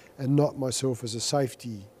supervisor and not myself as a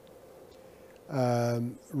safety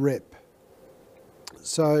rep.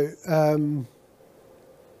 So I'm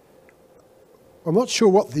not sure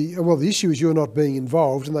what the issue is. You're not being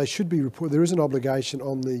involved, and they should be reported. There is an obligation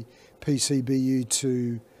on the PCBU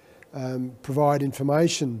to provide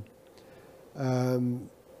information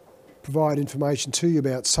to you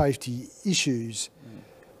about safety issues.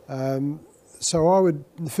 So I would,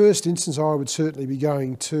 in the first instance, I would certainly be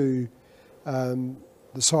going to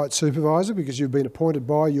the site supervisor, because you've been appointed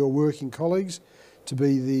by your working colleagues to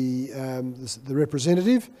be the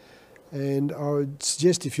representative. And I would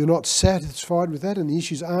suggest, if you're not satisfied with that and the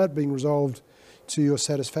issues aren't being resolved to your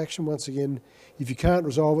satisfaction, once again, if you can't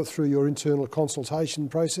resolve it through your internal consultation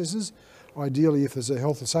processes, ideally if there's a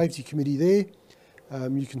health and safety committee there,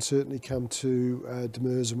 you can certainly come to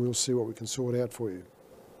DMIRS and we'll see what we can sort out for you.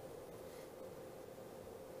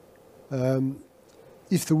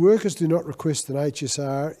 If the workers do not request an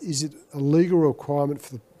HSR, is it a legal requirement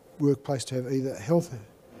for the workplace to have either a health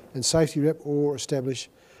and safety rep or establish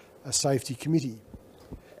a safety committee?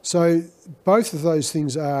 So both of those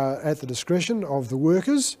things are at the discretion of the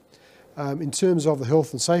workers. In terms of the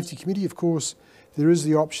health and safety committee, of course, there is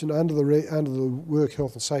the option under the work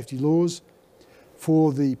health and safety laws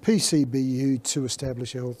for the PCBU to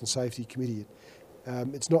establish a health and safety committee.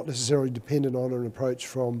 It's not necessarily dependent on an approach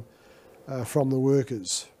from the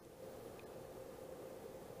workers.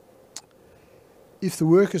 If the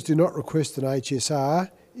workers do not request an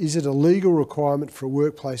HSR, is it a legal requirement for a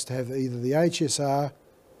workplace to have either the HSR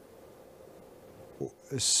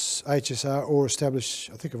or establish,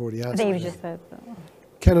 I think I've already answered that. I think you just said that.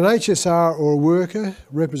 Can an HSR or a worker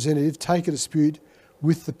representative take a dispute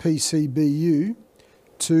with the PCBU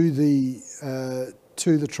to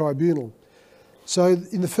the tribunal? So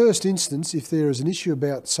in the first instance, if there is an issue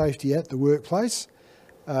about safety at the workplace,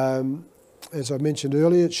 as I mentioned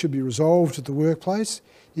earlier, it should be resolved at the workplace.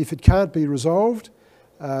 If it can't be resolved,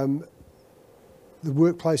 the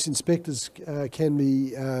workplace inspectors can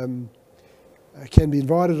be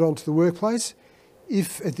invited onto the workplace.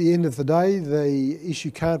 If at the end of the day the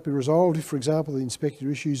issue can't be resolved, if for example the inspector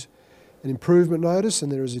issues an improvement notice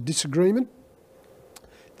and there is a disagreement,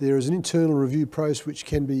 there is an internal review process which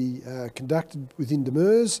can be conducted within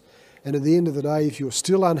DMIRS, and at the end of the day, if you're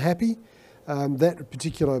still unhappy, that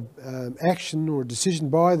particular action or decision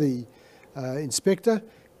by the inspector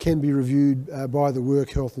can be reviewed by the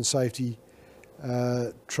Work Health and Safety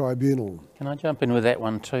Tribunal. Can I jump in with that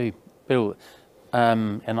one too, Bill?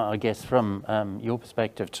 And I guess from your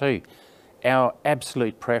perspective too, our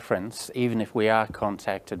absolute preference, even if we are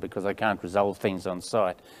contacted because they can't resolve things on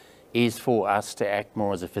site, is for us to act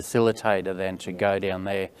more as a facilitator than to go down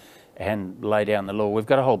there and lay down the law. We've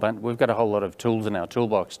got a whole lot of tools in our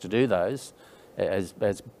toolbox to do those, as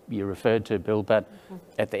you referred to, Bill. But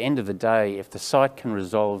at the end of the day, if the site can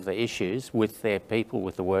resolve the issues with their people,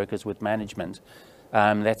 with the workers, with management,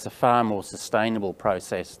 that's a far more sustainable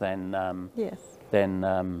process than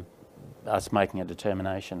us making a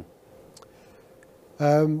determination.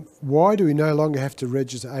 Why do we no longer have to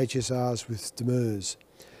register HSRs with DMIRS?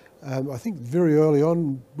 I think very early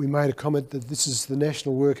on we made a comment that this is the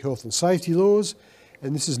National Work Health and Safety laws,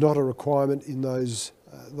 and this is not a requirement in those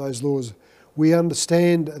laws. We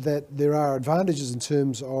understand that there are advantages in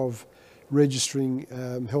terms of registering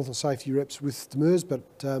health and safety reps with DMIRS, but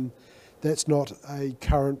that's not a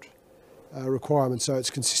current requirement, so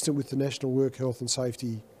it's consistent with the National Work Health and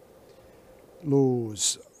Safety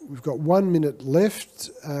laws. We've got 1 minute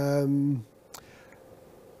left.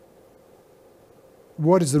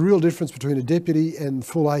 What is the real difference between a deputy and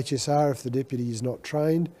full HSR if the deputy is not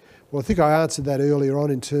trained? Well, I think I answered that earlier on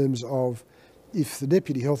in terms of if the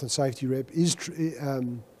deputy health and safety rep is,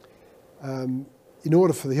 in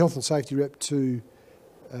order for the health and safety rep to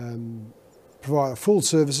provide full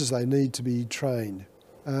services, they need to be trained.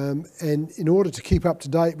 And in order to keep up to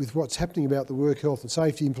date with what's happening about the work health and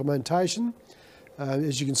safety implementation,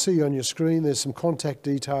 as you can see on your screen, there's some contact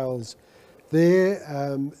details there,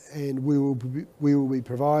 and we will be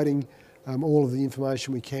providing all of the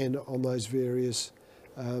information we can on those various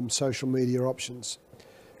social media options.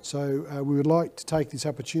 So we would like to take this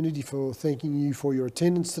opportunity for thanking you for your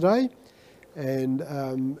attendance today, and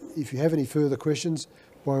if you have any further questions,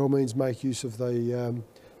 by all means make use of the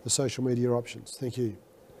social media options. Thank you.